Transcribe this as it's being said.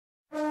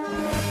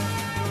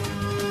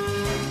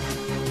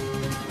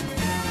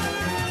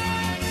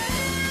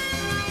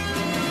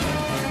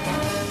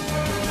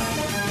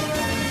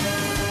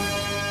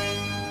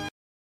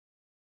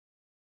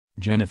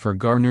Jennifer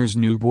Garner's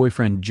new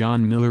boyfriend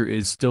John Miller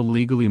is still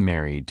legally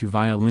married to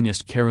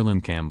violinist Caroline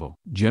Campbell.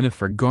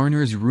 Jennifer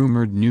Garner's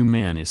rumored new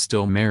man is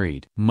still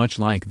married. Much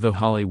like the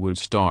Hollywood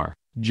star,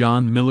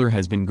 John Miller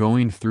has been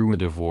going through a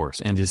divorce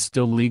and is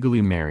still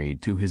legally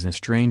married to his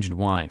estranged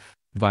wife,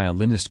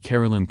 violinist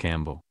Caroline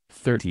Campbell,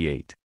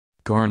 38.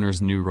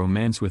 Garner's new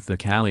romance with the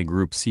Cali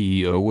Group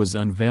CEO was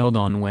unveiled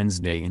on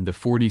Wednesday, and the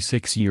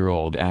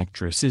 46-year-old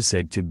actress is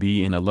said to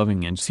be in a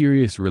loving and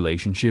serious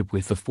relationship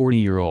with the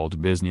 40-year-old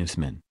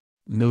businessman.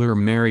 Miller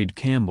married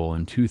Campbell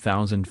in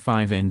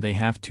 2005 and they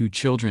have 2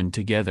 children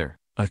together,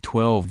 a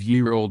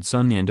 12-year-old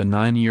son and a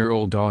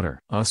 9-year-old daughter.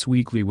 Us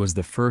Weekly was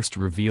the first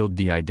revealed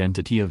the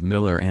identity of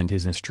Miller and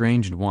his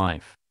estranged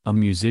wife, a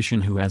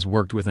musician who has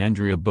worked with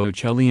Andrea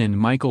Bocelli and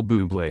Michael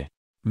Bublé.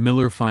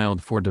 Miller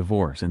filed for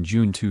divorce in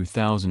June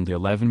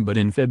 2011, but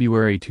in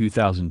February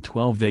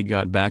 2012 they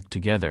got back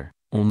together,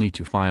 only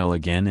to file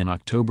again in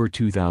October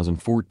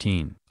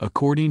 2014.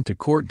 According to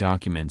court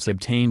documents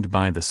obtained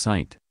by the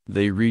site,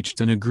 they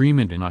reached an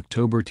agreement in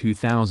October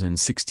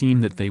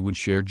 2016 that they would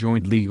share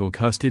joint legal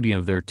custody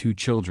of their 2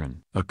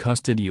 children. A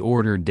custody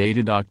order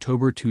dated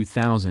October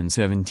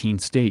 2017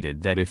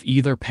 stated that if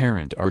either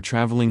parent are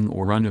traveling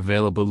or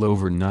unavailable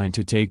overnight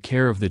to take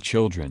care of the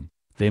children,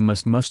 they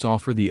must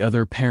offer the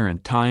other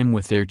parent time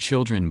with their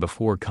children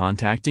before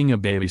contacting a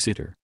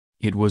babysitter.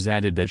 It was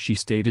added that she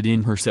stated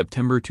in her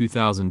September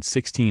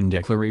 2016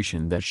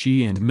 declaration that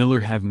she and Miller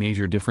have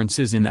major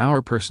differences in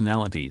our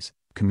personalities,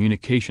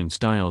 communication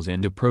styles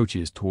and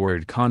approaches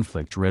toward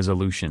conflict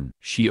resolution.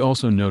 She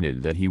also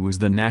noted that he was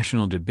the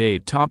National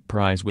Debate Top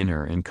Prize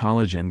winner in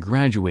college and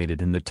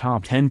graduated in the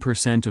top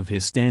 10% of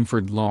his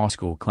Stanford Law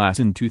School class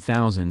in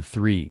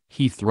 2003.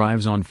 He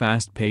thrives on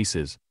fast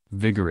paces,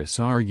 vigorous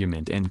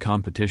argument and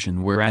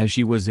competition, whereas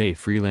she was a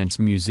freelance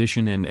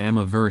musician and am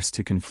averse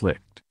to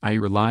conflict. I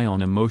rely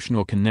on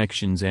emotional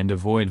connections and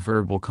avoid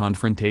verbal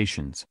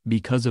confrontations.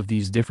 Because of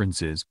these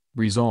differences,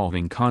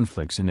 resolving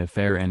conflicts in a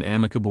fair and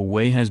amicable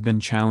way has been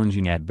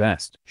challenging at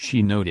best,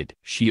 she noted.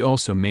 She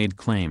also made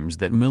claims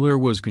that Miller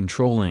was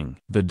controlling.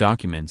 The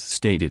documents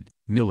stated,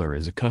 Miller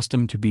is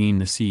accustomed to being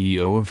the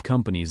CEO of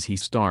companies he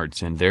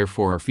starts and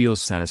therefore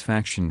feels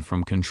satisfaction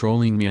from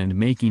controlling me and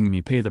making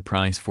me pay the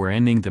price for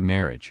ending the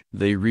marriage.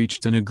 They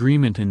reached an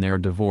agreement in their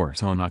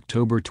divorce on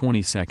October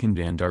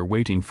 22 and are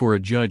waiting for a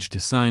judge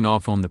to sign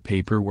off on the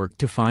paperwork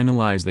to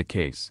finalize the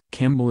case.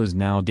 Campbell is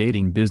now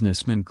dating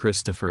businessman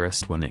Christopher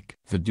Estwinick.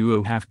 The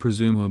duo have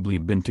presumably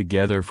been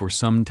together for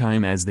some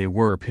time as they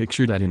were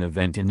pictured at an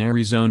event in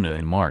Arizona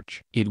in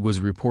March. It was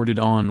reported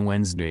on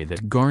Wednesday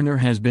that Garner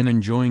has been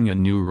enjoying a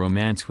new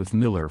romance with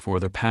Miller for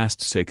the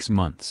past 6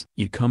 months.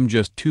 It comes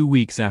just 2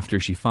 weeks after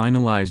she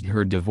finalized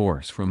her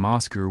divorce from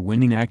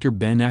Oscar-winning actor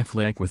Ben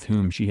Affleck, with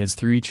whom she has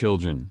 3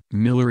 children.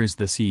 Miller is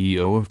the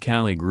CEO of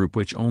Cali Group,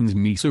 which owns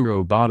Misa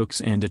Robotics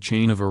and a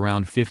chain of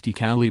around 50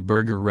 Cali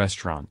burger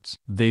restaurants.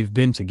 They've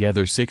been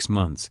together 6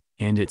 months,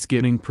 and it's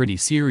getting pretty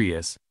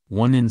serious,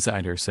 one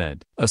insider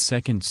said. A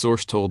second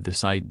source told the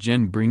site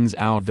Jen brings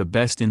out the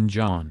best in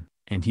John,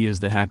 and he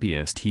is the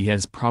happiest he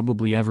has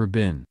probably ever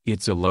been.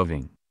 It's a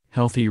loving,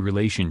 healthy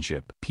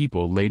relationship.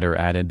 People later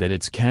added that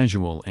it's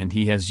casual and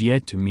he has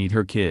yet to meet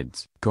her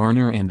kids.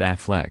 Garner and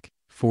Affleck,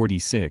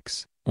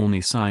 46,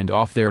 only signed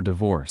off their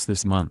divorce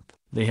this month.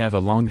 They have a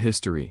long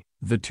history.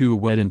 The two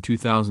wed in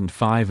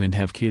 2005 and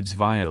have kids: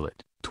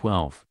 Violet,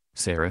 12,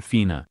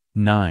 Serafina,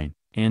 9,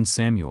 and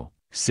Samuel,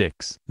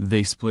 6.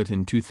 They split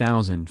in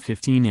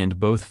 2015 and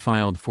both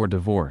filed for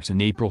divorce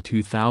in April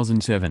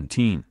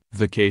 2017.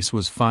 The case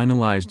was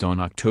finalized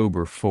on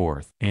October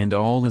 4. And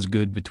all is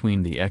good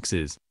between the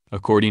exes,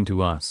 according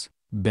to Us.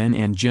 Ben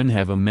and Jen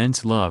have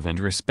immense love and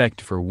respect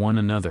for one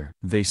another.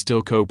 They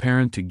still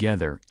co-parent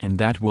together, and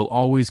that will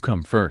always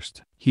come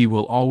first. He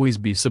will always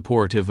be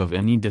supportive of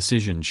any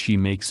decision she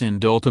makes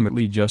and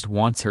ultimately just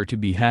wants her to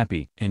be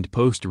happy. And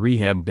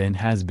post-rehab, Ben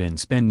has been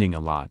spending a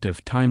lot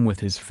of time with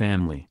his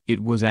family.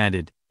 It was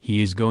added,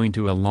 he is going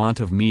to a lot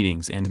of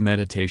meetings and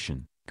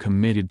meditation,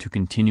 committed to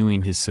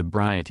continuing his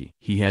sobriety.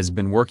 He has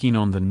been working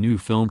on the new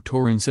film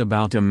Torrance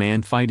about a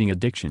man fighting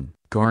addiction.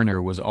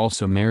 Garner was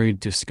also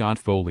married to Scott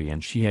Foley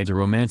and she had a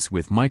romance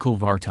with Michael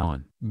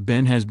Vartan.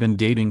 Ben has been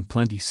dating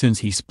plenty since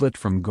he split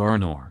from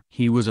Garner.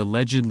 He was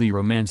allegedly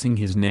romancing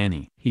his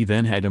nanny. He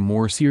then had a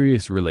more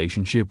serious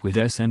relationship with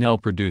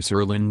SNL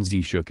producer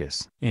Lindsay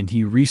Shookus. And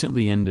he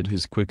recently ended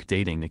his quick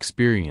dating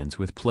experience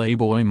with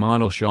Playboy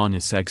model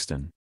Shauna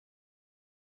Sexton.